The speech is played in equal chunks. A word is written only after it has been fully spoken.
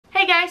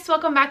guys,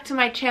 welcome back to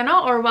my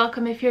channel, or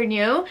welcome if you're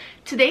new.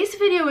 Today's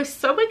video is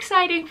so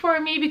exciting for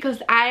me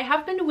because I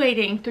have been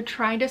waiting to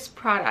try this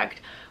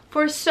product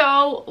for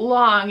so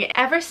long.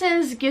 Ever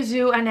since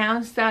Gisou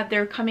announced that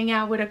they're coming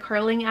out with a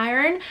curling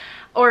iron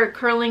or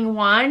curling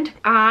wand,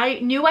 I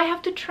knew I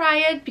have to try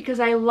it because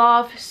I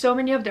love so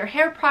many of their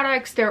hair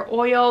products, their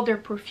oil, their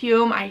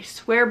perfume. I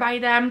swear by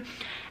them.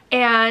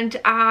 And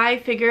I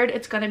figured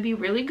it's gonna be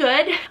really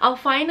good. I'll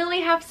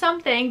finally have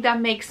something that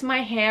makes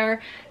my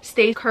hair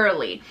stay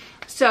curly.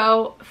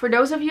 So for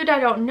those of you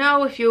that don't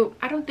know,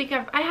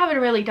 I haven't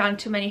really done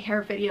too many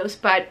hair videos,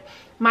 but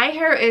my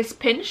hair is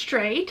pin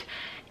straight.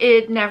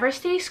 It never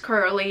stays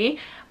curly.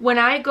 When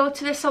I go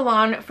to the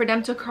salon for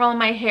them to curl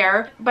my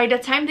hair, by the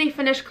time they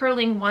finish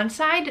curling one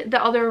side,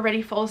 the other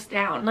already falls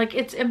down. Like,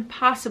 it's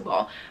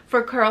impossible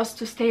for curls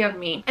to stay on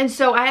me. And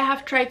so I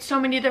have tried so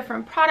many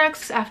different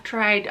products. I've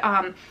tried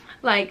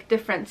like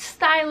different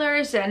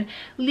stylers and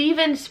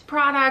leave-in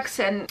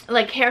products and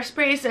like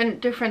hairsprays and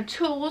different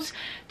tools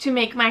to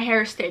make my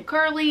hair stay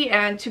curly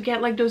and to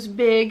get like those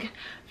big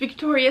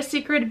Victoria's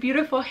Secret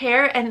beautiful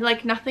hair, and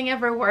like nothing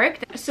ever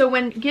worked. So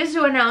when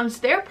Gisou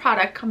announced their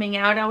product coming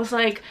out, I was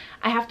like,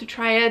 I have to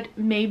try it,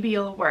 maybe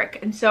it'll work.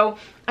 And so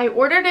I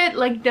ordered it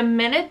like the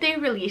minute they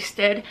released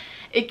it.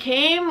 It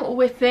came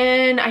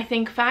within, I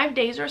think, 5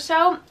 days or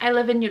so. I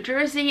live in New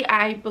Jersey.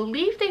 I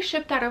believe they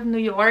shipped out of New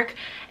York,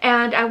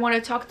 and I want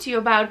to talk to you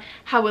about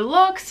how it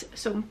looks,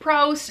 some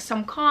pros,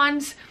 some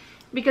cons,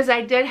 because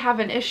I did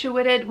have an issue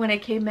with it when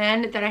it came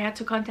in that I had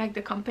to contact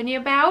the company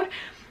about.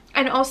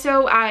 And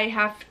also I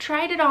have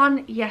tried it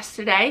on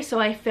yesterday,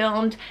 so I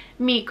filmed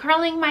me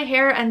curling my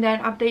hair and then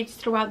updates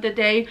throughout the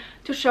day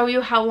to show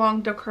you how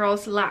long the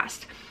curls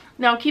last.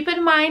 Now keep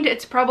in mind,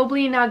 it's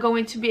probably not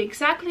going to be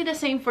exactly the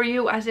same for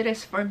you as it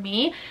is for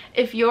me.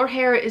 If your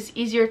hair is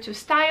easier to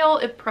style,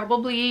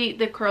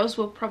 the curls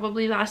will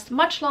probably last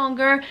much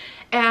longer,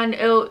 and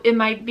it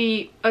might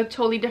be a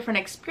totally different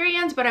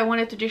experience, but I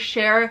wanted to just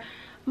share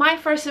my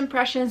first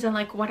impressions and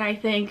like what I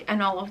think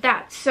and all of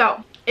that.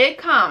 So it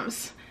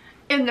comes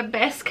in the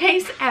best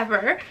case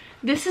ever.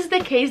 This is the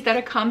case that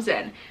it comes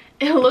in.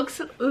 It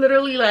looks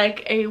literally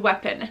like a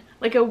weapon,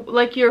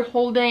 like you're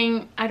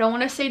holding, I don't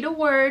want to say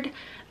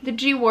the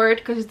G word,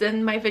 because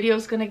then my video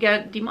is gonna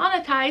get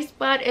demonetized,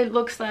 but it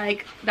looks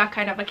like that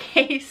kind of a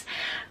case.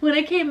 When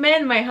it came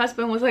in, my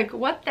husband was like,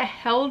 what the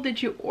hell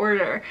did you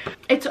order?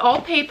 It's all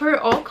paper,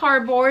 all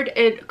cardboard.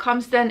 It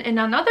comes then in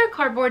another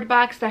cardboard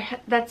box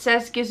that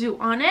says Gisou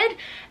on it,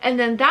 and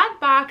then that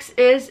box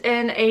is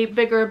in a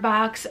bigger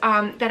box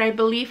that I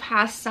believe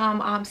has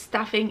some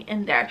stuffing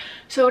in there.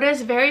 So it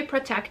is very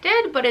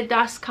protected, but it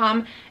does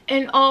come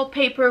in all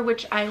paper,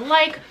 which I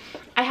like.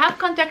 I have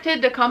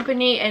contacted the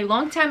company a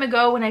long time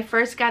ago when I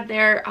first got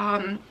their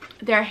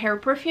hair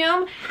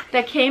perfume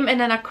that came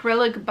in an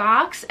acrylic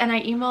box, and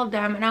I emailed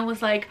them and I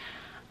was like,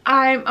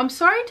 I'm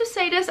sorry to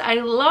say this, I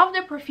love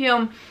the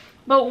perfume,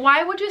 but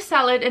why would you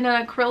sell it in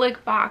an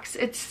acrylic box?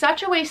 It's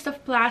such a waste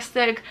of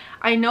plastic.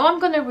 I know I'm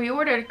gonna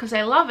reorder it because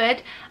I love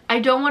it. I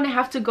don't want to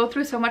have to go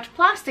through so much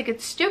plastic.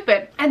 It's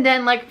stupid. And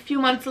then like a few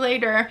months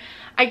later,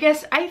 I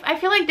guess I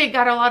feel like they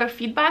got a lot of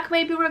feedback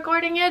maybe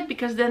regarding it,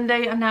 because then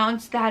they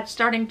announced that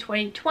starting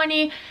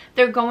 2020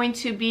 they're going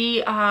to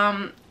be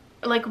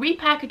like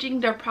repackaging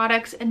their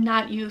products and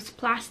not use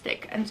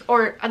plastic,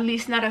 or at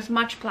least not as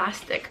much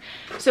plastic.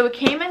 So it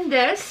came in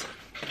this.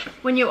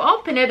 When you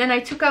open it, and I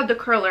took out the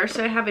curler,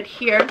 so I have it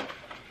here,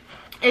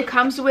 it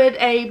comes with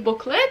a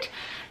booklet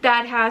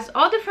that has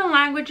all different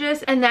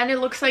languages, and then it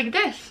looks like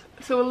this.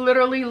 So it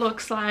literally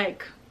looks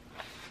like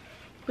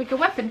a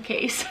weapon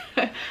case.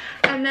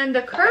 And then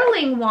the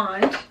curling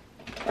wand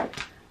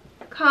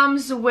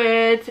comes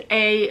with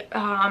a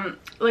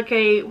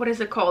what is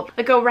it called,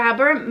 like a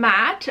rubber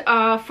mat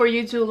for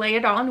you to lay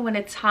it on when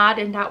it's hot,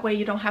 and that way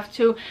you don't have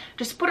to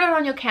just put it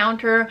on your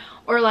counter,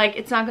 or like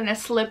it's not gonna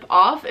slip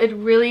off. It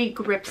really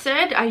grips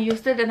it. I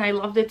used it and I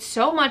loved it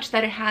so much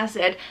that it has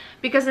it,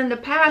 because in the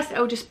past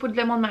I would just put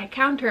them on my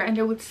counter and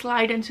they would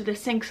slide into the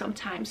sink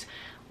sometimes,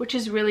 which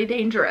is really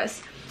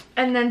dangerous.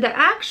 And then the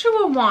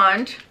actual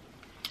wand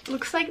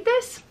looks like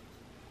this.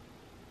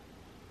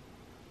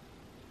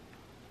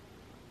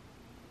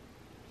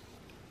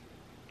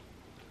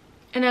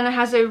 And then it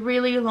has a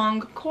really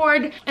long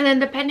cord, and then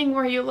depending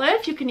where you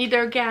live, you can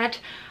either get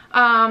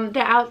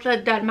the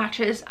outlet that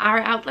matches our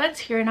outlets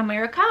here in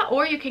America,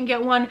 or you can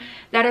get one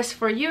that is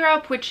for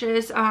Europe, which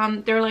is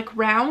they're like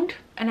round,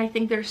 and I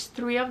think there's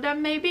 3 of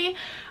them maybe.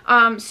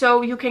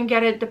 So you can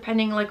get it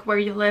depending like where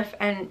you live,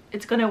 and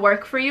it's gonna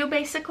work for you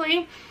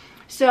basically.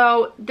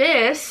 So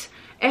this,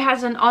 it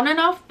has an on and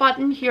off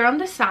button here on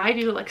the side.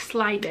 You like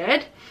slide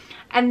it,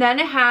 and then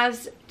it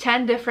has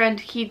 10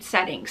 different heat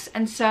settings.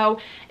 And so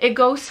it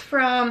goes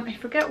from, I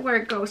forget where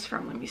it goes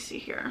from, let me see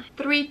here,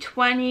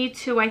 320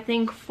 to I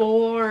think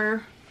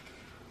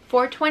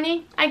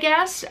 420, I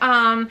guess.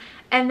 And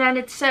then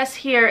it says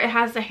here, it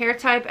has the hair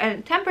type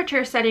and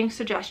temperature setting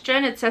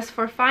suggestion. It says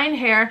for fine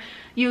hair,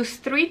 use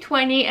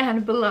 320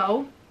 and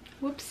below.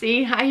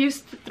 whoopsie, I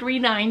used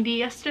 390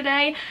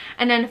 yesterday,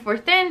 and then for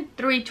thin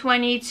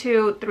 320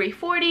 to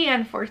 340,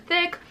 and for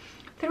thick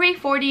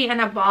 340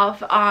 and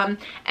above.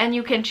 And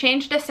you can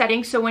change the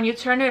settings, so when you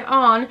turn it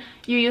on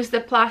you use the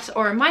plus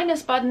or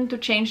minus button to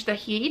change the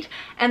heat,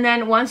 and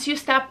then once you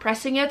stop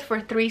pressing it for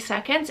 3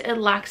 seconds it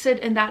locks it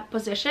in that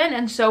position.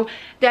 And so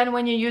then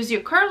when you use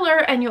your curler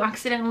and you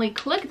accidentally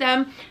click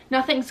them,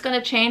 nothing's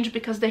gonna change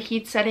because the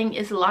heat setting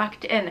is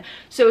locked in.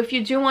 So if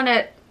you do want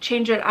to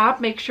change it up,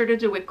 make sure to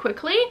do it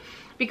quickly,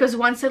 because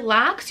once it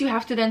locks you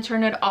have to then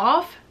turn it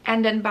off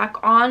and then back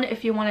on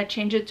if you want to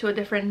change it to a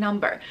different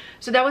number.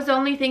 So that was the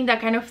only thing that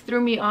kind of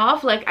threw me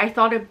off. Like, I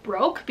thought it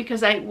broke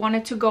because I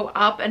wanted to go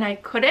up and I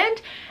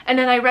couldn't, and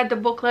then I read the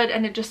booklet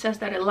and it just says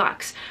that it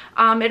locks.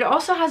 It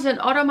also has an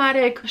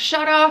automatic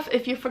shut off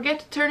if you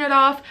forget to turn it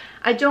off.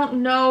 I don't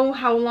know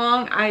how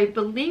long, I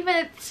believe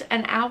it's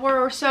an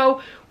hour or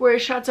so where it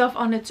shuts off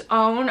on its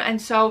own.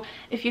 And so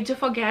if you do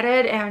forget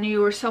it and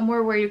you are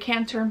somewhere where you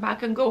can't turn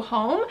back and go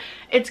home,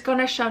 it's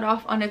gonna shut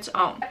off on its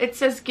own. It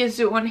says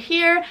Gisou on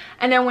here,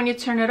 and then when you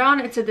turn it on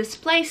it's a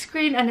display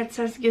screen and it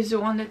says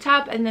Gisou on the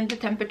top, and then the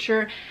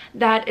temperature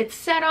that it's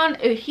set on,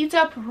 it heats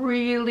up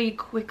really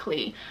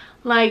quickly.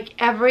 Like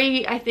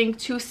every, I think,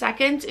 2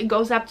 seconds it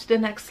goes up to the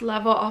next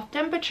level of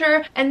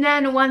temperature, and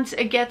then once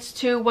it gets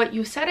to what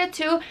you set it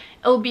to,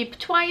 it'll beep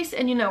twice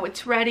and you know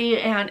it's ready,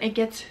 and it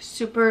gets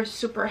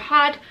super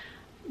hot.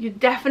 You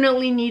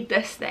definitely need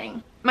this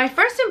thing. My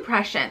first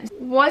impression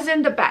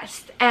wasn't the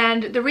best,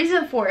 and the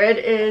reason for it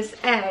is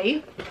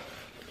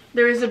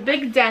there is a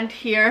big dent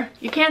here.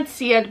 You can't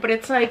see it, but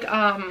it's like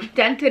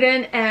dented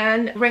in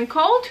and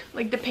wrinkled,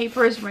 like the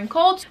paper is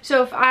wrinkled.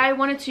 So if I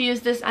wanted to use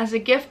this as a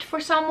gift for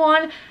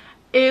someone,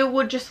 it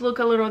would just look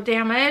a little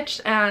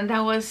damaged, and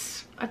that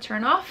was a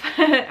turn off.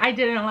 I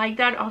didn't like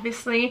that,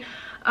 obviously.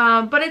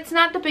 But it's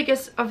not the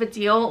biggest of a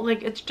deal.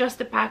 Like, it's just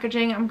the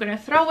packaging. I'm gonna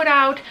throw it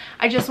out.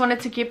 I just wanted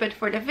to keep it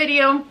for the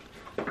video.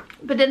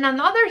 But then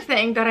another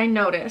thing that I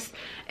noticed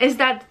is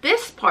that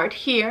this part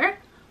here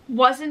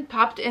wasn't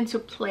popped into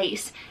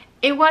place.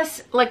 It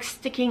was like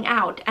sticking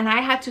out, and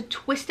I had to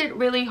twist it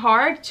really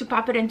hard to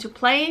pop it into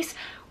place.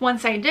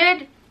 Once I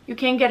did, you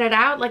can't get it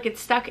out. Like,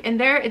 it's stuck in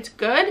there. It's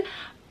good,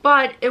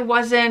 but it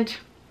wasn't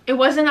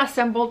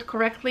assembled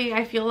correctly.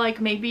 I feel like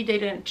maybe they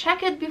didn't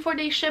check it before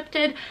they shipped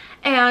it,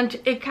 and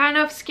it kind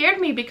of scared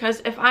me,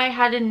 because if I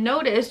hadn't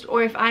noticed,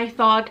 or if I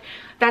thought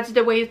that's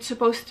the way it's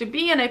supposed to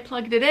be and I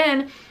plugged it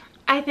in,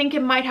 I think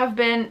it might have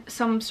been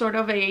some sort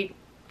of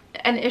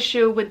an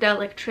issue with the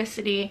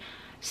electricity,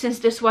 since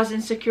this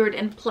wasn't secured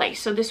in place.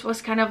 So this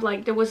was kind of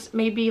like, there was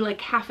maybe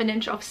like 1/2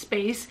 inch of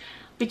space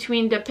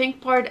between the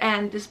pink part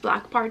and this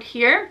black part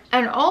here.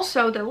 And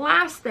also the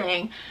last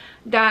thing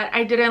that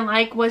I didn't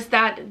like was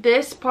that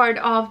this part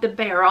of the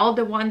barrel,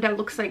 the one that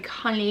looks like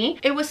honey,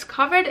 it was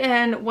covered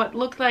in what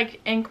looked like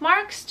ink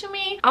marks to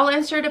me. I'll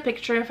insert a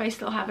picture if I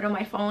still have it on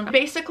my phone.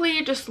 Basically,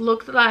 it just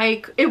looked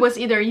like it was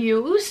either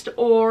used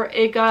or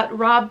it got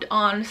rubbed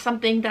on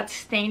something that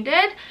stained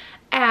it,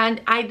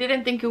 and I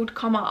didn't think it would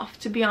come off,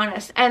 to be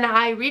honest. And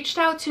I reached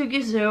out to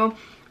Gisou.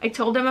 I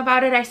told them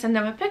about it. I sent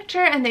them a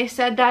picture, and they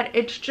said that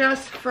it's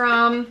just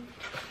from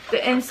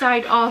the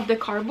inside of the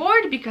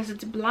cardboard, because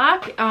it's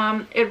black.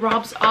 It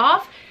rubs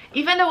off.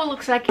 Even though it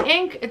looks like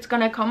ink, it's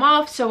gonna come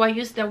off. So I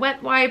used the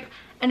wet wipe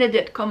and it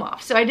did come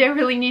off. So I didn't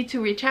really need to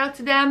reach out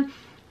to them.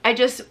 I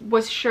just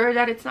was sure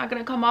that it's not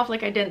gonna come off.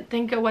 Like, I didn't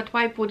think a wet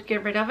wipe would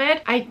get rid of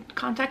it. I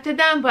contacted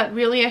them, but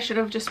really I should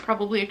have just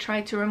probably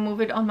tried to remove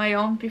it on my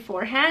own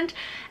beforehand,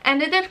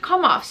 and it did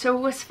come off. So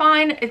it was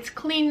fine. It's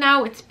clean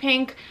now. It's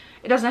pink.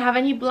 It doesn't have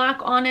any black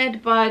on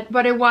it,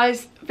 but it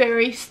was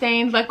very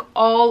stained, like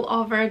all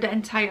over the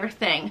entire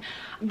thing.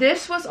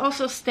 This was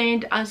also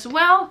stained as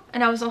well,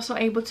 and I was also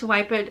able to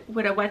wipe it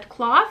with a wet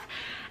cloth.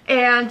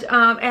 And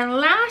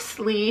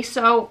lastly,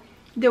 so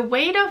the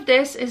weight of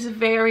this is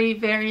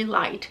very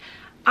light.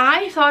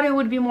 I thought it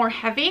would be more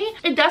heavy.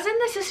 It doesn't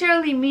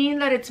necessarily mean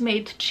that it's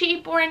made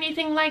cheap or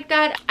anything like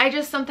that. I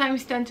just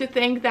sometimes tend to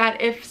think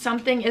that if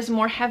something is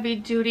more heavy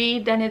duty,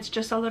 then it's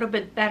just a little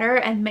bit better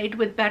and made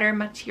with better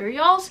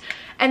materials.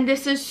 And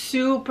this is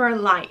super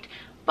light.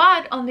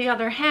 But on the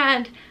other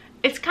hand,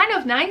 it's kind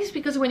of nice,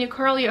 because when you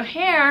curl your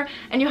hair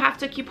and you have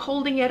to keep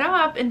holding it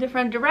up in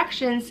different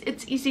directions,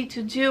 it's easy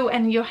to do,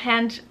 and your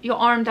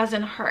arm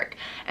doesn't hurt.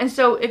 And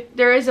so if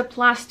there is a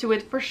plus to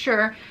it for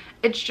sure.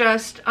 It's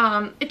just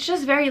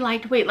very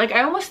lightweight. Like,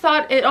 I almost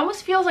thought, it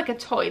almost feels like a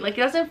toy. Like,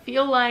 it doesn't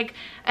feel like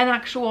an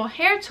actual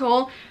hair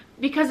tool,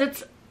 because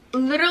it's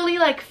literally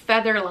like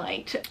feather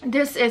light.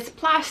 This is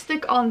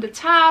plastic on the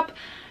top.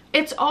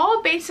 It's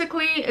all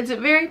basically, it's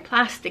very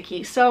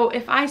plasticky. So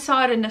if I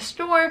saw it in a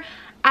store,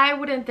 I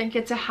wouldn't think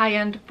it's a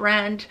high-end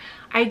brand.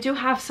 I do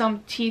have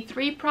some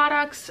T3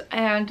 products,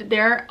 and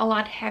they're a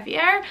lot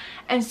heavier,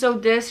 and so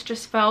this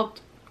just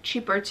felt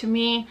cheaper to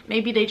me.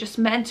 Maybe they just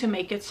meant to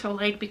make it so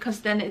late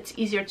because then it's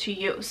easier to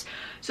use.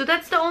 So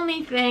that's the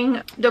only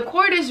thing. The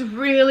cord is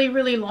really,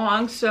 really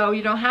long, so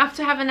you don't have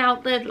to have an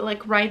outlet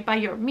like right by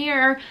your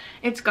mirror.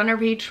 It's gonna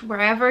reach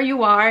wherever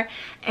you are.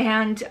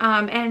 And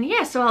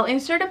yeah, so I'll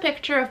insert a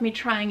picture of me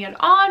trying it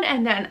on,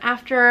 and then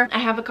after I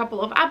have a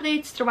couple of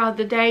updates throughout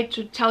the day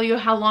to tell you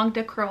how long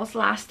the curls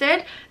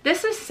lasted.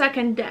 This is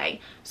second day,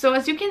 so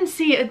as you can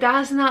see, it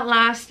does not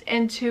last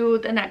into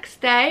the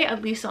next day,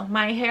 at least on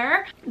my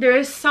hair. There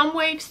is some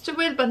waves to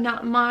it, but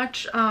not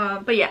much.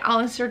 But yeah, I'll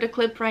insert a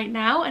clip right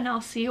now and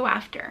I'll see you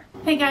after.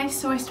 Hey guys,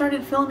 so I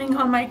started filming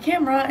on my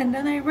camera and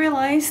then I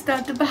realized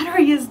that the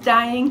battery is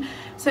dying,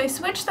 so I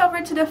switched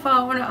over to the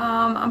phone.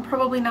 I'm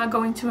probably not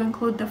going to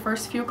include the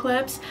first few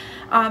clips,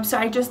 so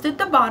I just did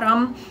the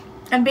bottom.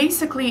 And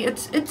basically it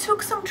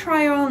took some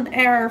trial and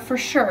error for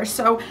sure.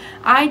 So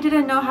I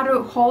didn't know how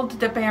to hold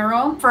the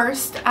barrel.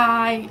 First,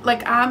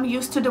 I'm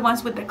used to the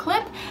ones with the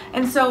clip,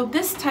 and so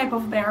this type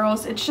of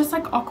barrels, it's just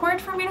like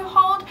awkward for me to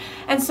hold.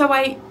 And so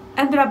I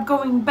ended up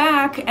going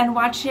back and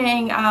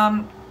watching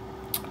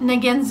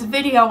Negin's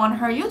video on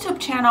her YouTube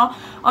channel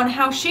on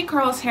how she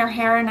curls her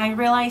hair, and I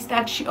realized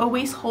that she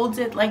always holds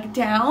it like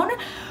down,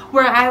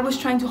 where I was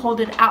trying to hold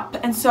it up.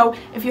 And so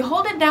if you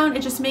hold it down,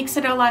 it just makes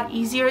it a lot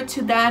easier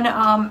to then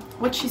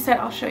what she said,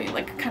 I'll show you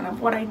like kind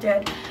of what I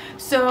did.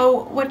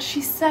 So what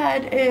she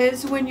said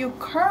is when you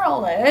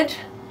curl it,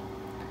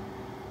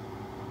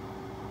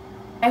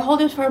 I hold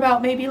it for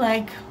about maybe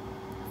like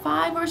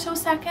 5 or so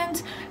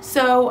seconds.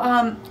 So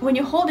when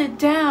you hold it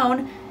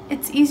down,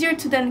 it's easier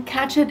to then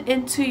catch it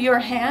into your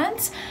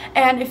hands.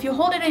 And if you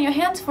hold it in your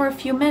hands for a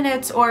few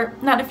minutes, or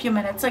not a few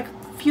minutes, like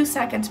a few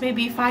seconds,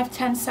 maybe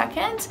 5-10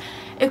 seconds,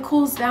 it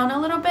cools down a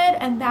little bit,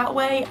 and that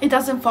way it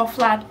doesn't fall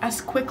flat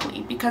as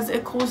quickly because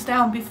it cools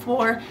down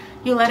before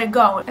you let it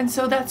go. And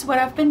so that's what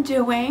I've been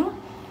doing.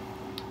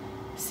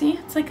 See,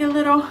 it's like a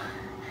little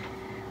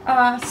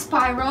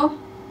spiral.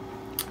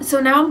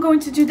 So now I'm going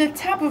to do the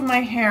top of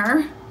my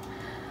hair.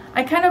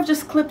 I kind of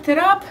just clipped it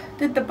up,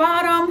 did the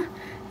bottom,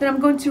 then I'm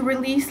going to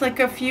release like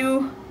a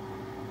few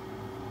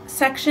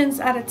sections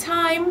at a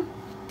time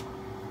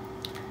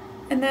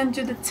and then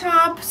do the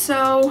top.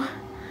 So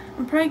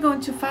I'm probably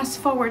going to fast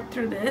forward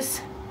through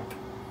this.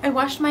 I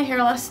washed my hair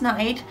last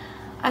night.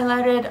 I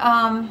let it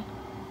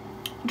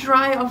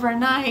dry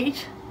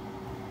overnight,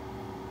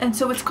 and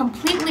so it's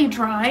completely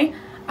dry.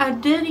 I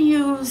did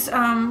use,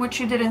 which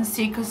you didn't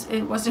see because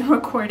it wasn't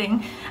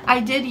recording, I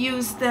did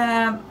use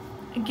the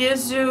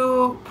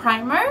Gisou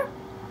primer.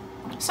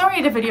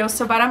 Sorry the video is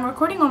so bad, I'm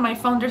recording on my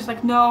phone, there's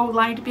like no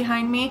light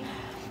behind me.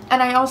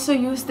 And I also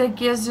used the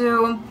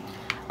Gisou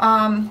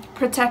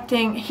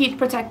heat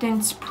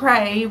protecting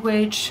spray,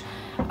 which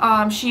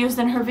she used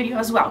in her video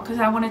as well, because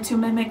I wanted to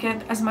mimic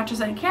it as much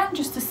as I can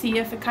just to see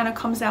if it kind of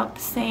comes out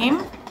the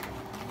same.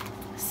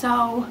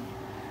 So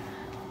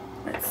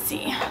let's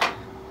see,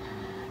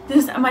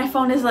 my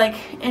phone is like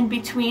in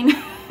between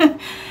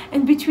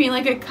in between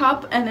like a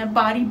cup and a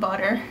body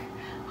butter.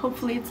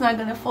 Hopefully it's not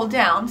gonna fall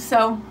down.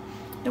 So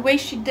the way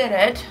she did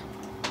it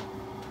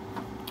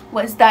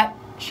was that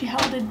she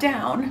held it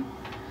down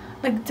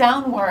like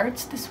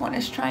downwards. This one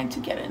is trying to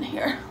get in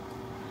here.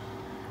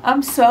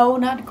 I'm so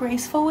not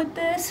graceful with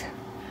this.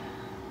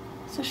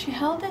 So she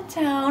held it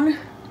down.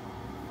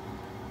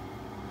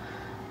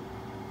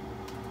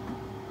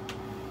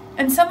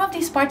 And some of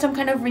these parts I'm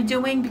kind of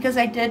redoing because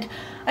I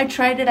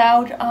tried it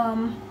out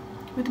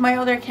with my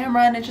other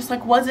camera and it just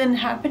like wasn't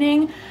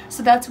happening.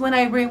 So that's when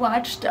I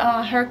rewatched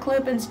her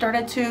clip and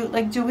started to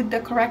like do it the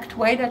correct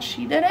way that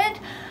she did it.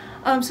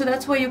 So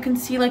that's why you can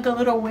see like the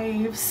little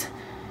waves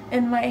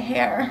in my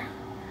hair.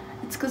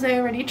 It's because I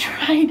already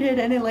tried it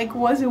and it like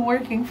wasn't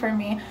working for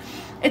me.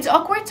 It's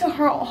awkward to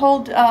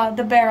hold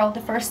the barrel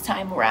the first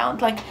time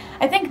around. Like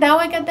I think now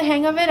I get the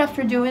hang of it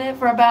after doing it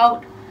for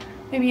about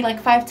maybe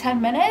like 5-10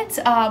 minutes,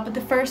 but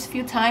the first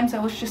few times I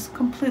was just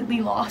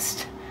completely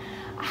lost.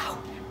 Ow,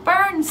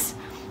 burns!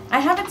 I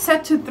have it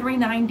set to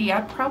 390.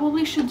 I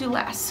probably should do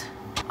less.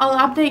 I'll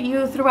update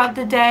you throughout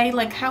the day,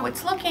 like how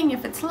it's looking,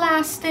 if it's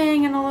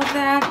lasting and all of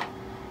that.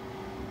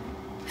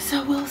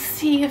 So we'll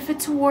see if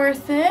it's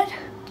worth it.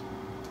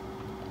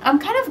 I'm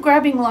kind of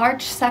grabbing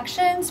large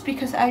sections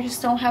because I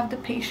just don't have the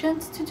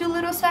patience to do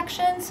little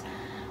sections,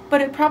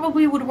 but it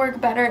probably would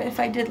work better if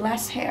I did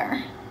less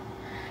hair.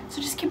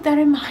 So just keep that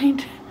in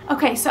mind.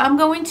 Okay, so I'm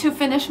going to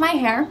finish my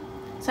hair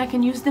so I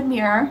can use the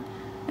mirror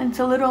and it's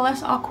a little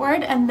less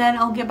awkward, and then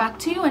I'll get back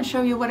to you and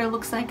show you what it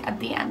looks like at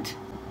the end.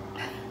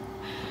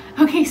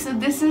 Okay, so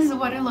this is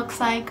what it looks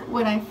like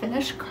when I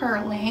finish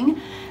curling.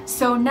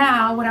 So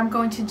now what I'm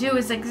going to do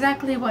is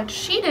exactly what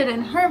she did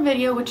in her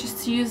video, which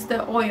is to use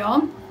the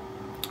oil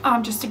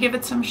just to give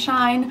it some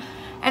shine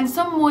and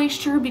some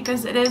moisture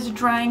because it is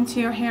drying to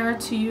your hair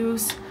to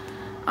use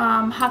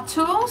hot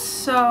tools.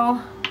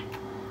 So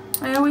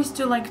I always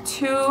do like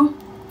 2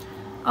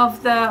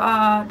 of the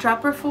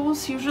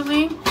dropperfuls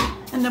usually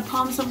in the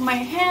palms of my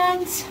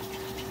hands.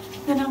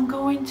 Then I'm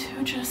going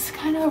to just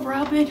kind of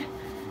rub it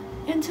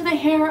into the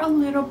hair a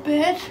little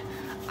bit.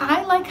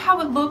 I like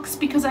how it looks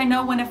because I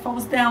know when it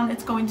falls down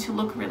it's going to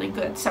look really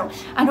good. So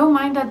I don't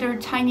mind that they're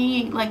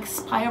tiny like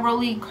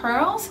spirally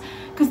curls,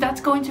 because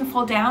that's going to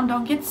fall down.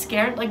 Don't get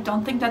scared, like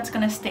don't think that's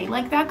gonna stay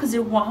like that, because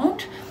it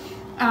won't.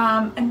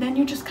 And then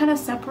you just kind of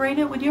separate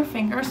it with your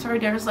fingers. Sorry,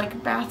 there's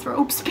like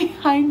bathrobes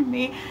behind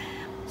me.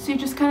 So you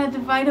just kind of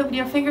divide it with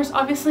your fingers.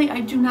 Obviously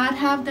I do not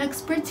have the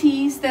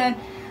expertise that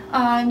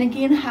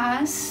Negin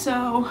has,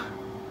 so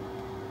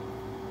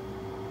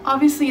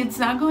obviously it's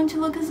not going to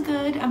look as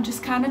good. I'm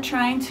just kind of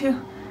trying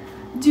to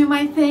do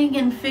my thing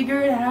and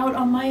figure it out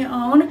on my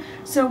own.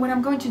 So what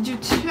I'm going to do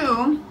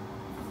too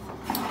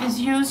is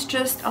use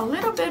just a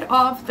little bit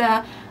of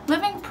the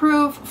Living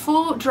Proof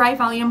Full Dry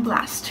Volume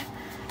Blast,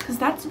 because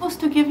that's supposed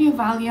to give you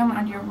volume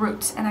on your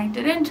roots. And I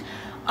didn't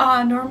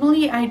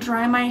normally I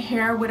dry my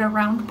hair with a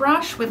round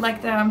brush with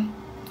like the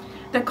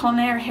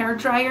Conair hair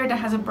dryer that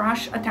has a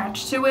brush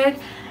attached to it,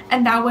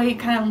 and that way it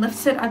kind of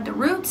lifts it at the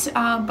roots.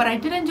 But I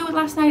didn't do it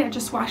last night. I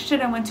just washed it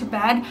and went to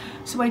bed,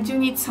 so I do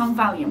need some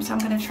volume. So I'm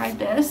gonna try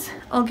this.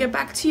 I'll get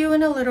back to you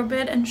in a little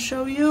bit and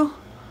show you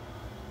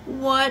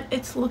what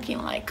it's looking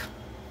like.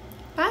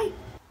 Bye.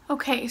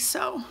 Okay,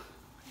 so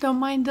don't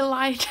mind the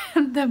light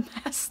and the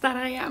mess that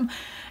I am.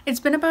 It's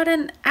been about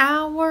an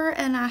hour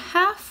and a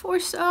half or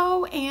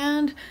so,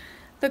 and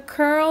the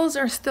curls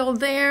are still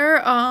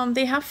there.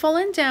 They have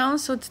fallen down,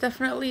 so it's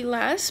definitely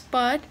less,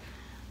 but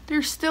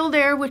they're still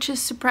there, which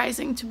is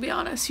surprising, to be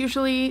honest.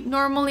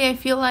 Normally I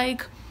feel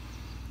like,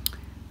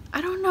 I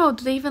don't know,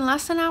 do they even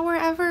last an hour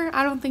ever?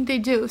 I don't think they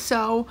do.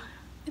 So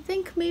I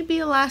think maybe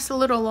it lasts a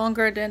little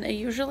longer than it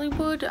usually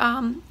would.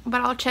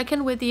 But I'll check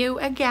in with you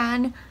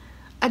again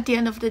at the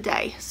end of the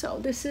day. So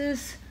this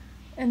is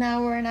an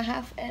hour and a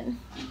half in.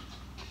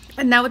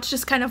 And now it's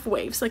just kind of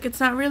waves. Like it's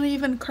not really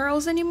even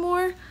curls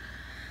anymore.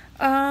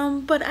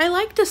 But I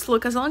like this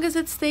look. As long as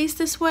it stays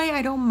this way,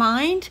 I don't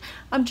mind.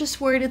 I'm just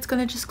worried it's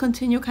gonna just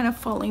continue kind of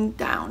falling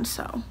down,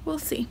 so we'll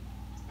see.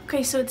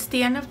 Okay, so it's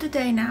the end of the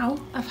day now.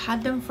 I've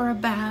had them for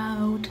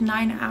about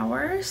 9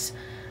 hours.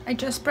 I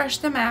just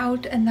brushed them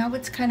out, and now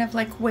it's kind of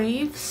like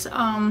waves,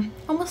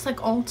 almost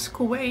like old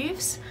school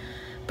waves.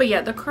 But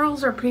yeah, the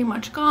curls are pretty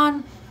much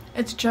gone.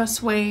 It's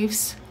just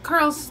waves.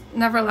 Curls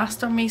never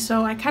last on me,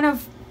 so I kind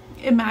of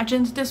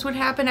imagined this would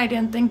happen. I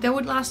didn't think they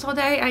would last all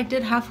day. I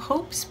did have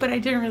hopes, but I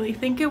didn't really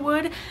think it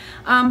would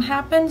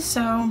happen.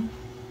 So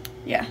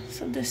yeah,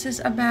 so this is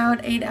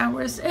about 8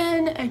 hours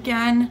in.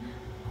 Again,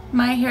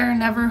 my hair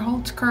never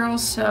holds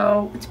curls,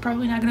 so it's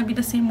probably not going to be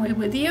the same way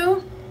with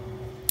you,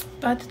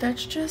 but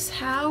that's just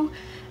how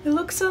it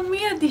looks on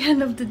me at the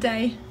end of the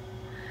day.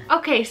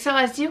 Okay, so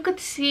as you could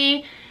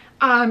see,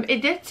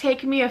 it did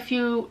take me a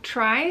few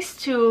tries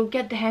to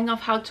get the hang of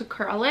how to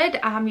curl it.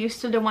 I'm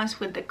used to the ones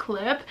with the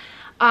clip.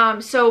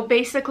 So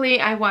basically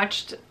I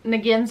watched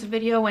Negin's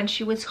video when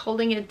she was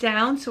holding it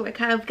down, so I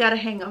kind of got a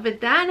hang of it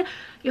then.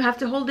 You have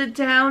to hold it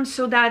down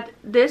so that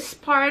this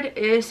part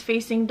is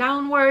facing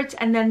downwards,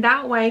 and then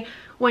that way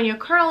when you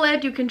curl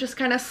it you can just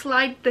kind of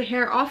slide the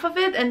hair off of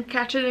it and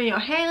catch it in your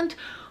hand,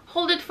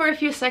 hold it for a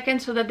few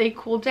seconds so that they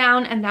cool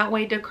down, and that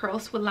way the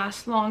curls will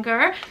last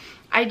longer.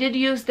 I did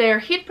use their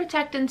heat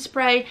protectant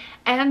spray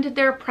and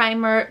their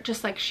primer,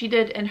 just like she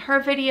did in her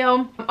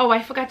video. Oh,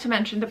 I forgot to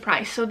mention the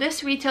price. So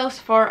this retails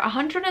for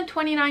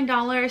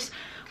 $129,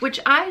 which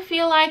I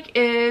feel like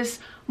is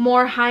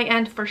more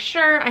high-end for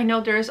sure. I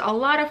know there's a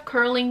lot of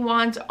curling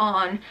wands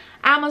on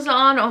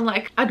Amazon, on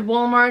like at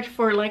Walmart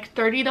for like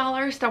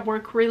 $30 that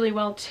work really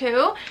well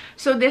too.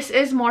 So this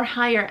is more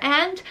higher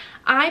end.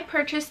 I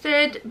purchased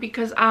it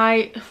because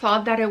I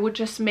thought that it would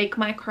just make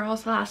my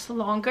curls last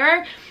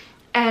longer.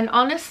 And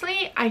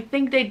honestly, I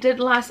think they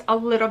did last a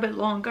little bit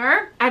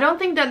longer. I don't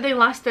think that they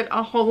lasted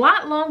a whole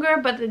lot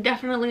longer, but they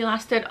definitely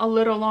lasted a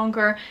little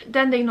longer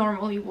than they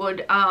normally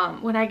would.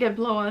 When I get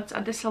blowouts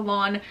at the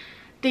salon,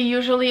 they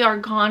usually are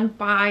gone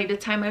by the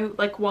time I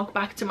like walk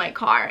back to my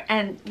car.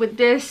 And with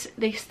this,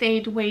 they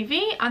stayed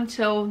wavy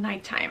until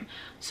nighttime.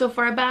 So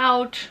for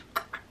about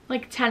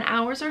like 10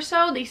 hours or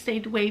so they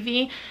stayed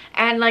wavy,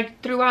 and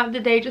like throughout the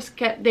day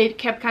they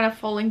kept kind of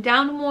falling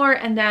down more,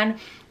 and then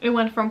it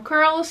went from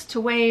curls to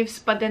waves,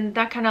 but then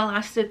that kind of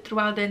lasted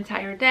throughout the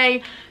entire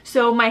day.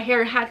 So my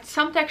hair had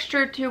some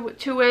texture to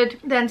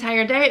it the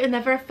entire day. It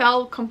never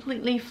fell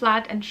completely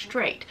flat and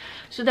straight,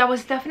 so that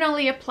was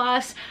definitely a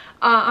plus.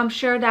 I'm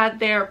sure that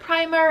their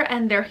primer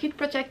and their heat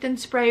protectant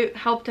spray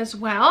helped as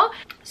well.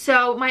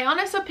 So my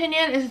honest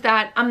opinion is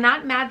that I'm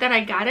not mad that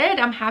I got it.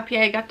 I'm happy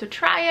I got to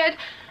try it.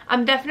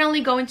 I'm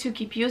definitely going to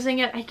keep using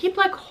it. I keep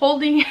like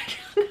holding it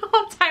the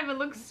whole time. It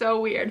looks so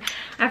weird.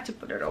 I have to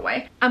put it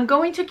away. I'm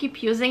going to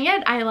keep using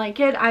it. I like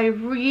it. I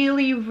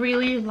really,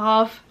 really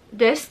love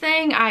this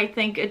thing. I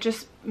think it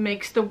just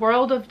makes the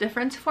world of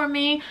difference for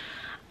me.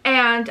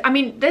 And I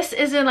mean, this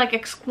isn't like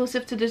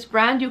exclusive to this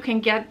brand. You can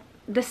get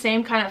the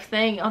same kind of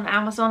thing on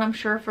Amazon, I'm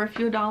sure, for a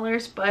few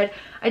dollars, but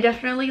I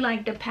definitely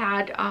like the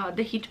pad,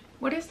 the heat,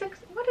 what is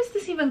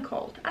this even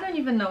called? I don't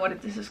even know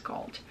what this is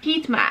called.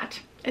 Heat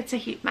mat. It's a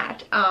heat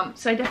mat.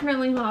 So I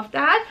definitely love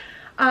that.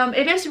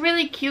 It is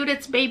really cute.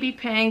 It's baby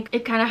pink.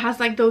 It kind of has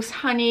like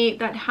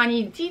that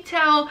honey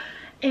detail,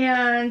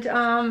 And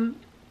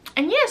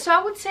yeah, so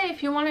I would say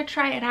if you want to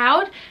try it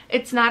out,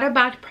 it's not a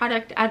bad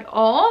product at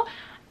all.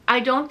 I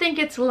don't think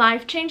it's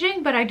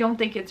life-changing, but I don't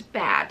think it's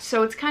bad.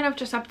 So it's kind of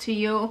just up to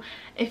you.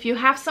 If you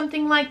have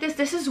something like this,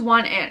 this is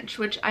 1 inch,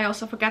 which I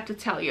also forgot to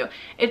tell you.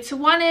 It's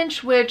 1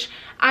 inch, which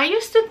I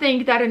used to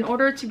think that in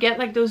order to get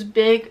like those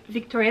big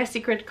Victoria's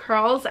Secret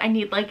curls, I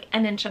need like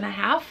 1.5 inch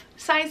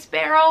size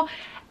barrel.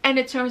 And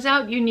it turns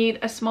out you need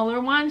a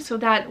smaller one so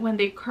that when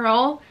they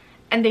curl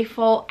and they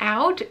fall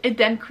out, it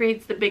then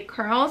creates the big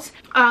curls.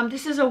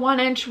 This is a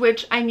 1 inch,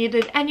 which I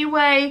needed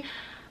anyway.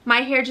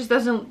 My hair just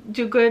doesn't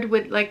do good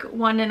with like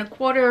 1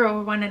 1/4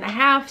 or 1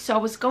 1/2, so I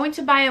was going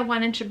to buy a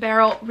 1 inch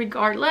barrel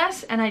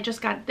regardless, and I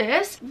just got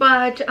this.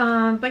 But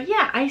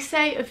yeah, I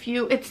say if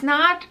you, it's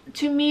not,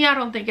 to me, I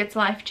don't think it's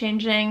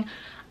life-changing.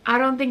 I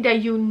don't think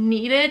that you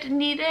need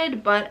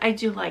it, but I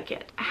do like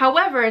it.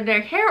 However, their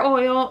hair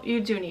oil,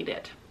 you do need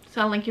it. So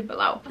I'll link it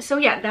below. So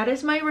yeah, that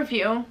is my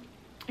review.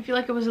 I feel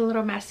like it was a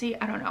little messy.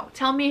 I don't know.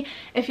 Tell me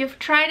if you've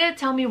tried it.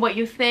 Tell me what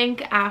you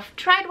think. I've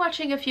tried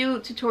watching a few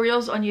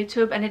tutorials on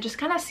YouTube, and it just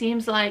kind of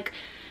seems like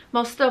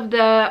most of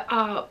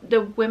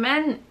the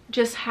women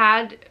just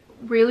had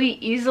really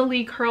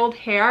easily curled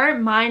hair.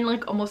 Mine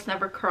like almost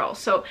never curls.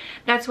 So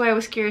that's why I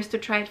was curious to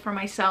try it for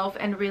myself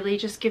and really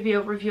just give you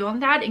a review on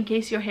that in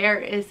case your hair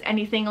is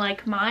anything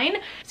like mine.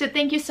 So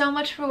thank you so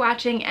much for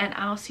watching, and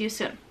I'll see you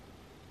soon.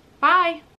 Bye!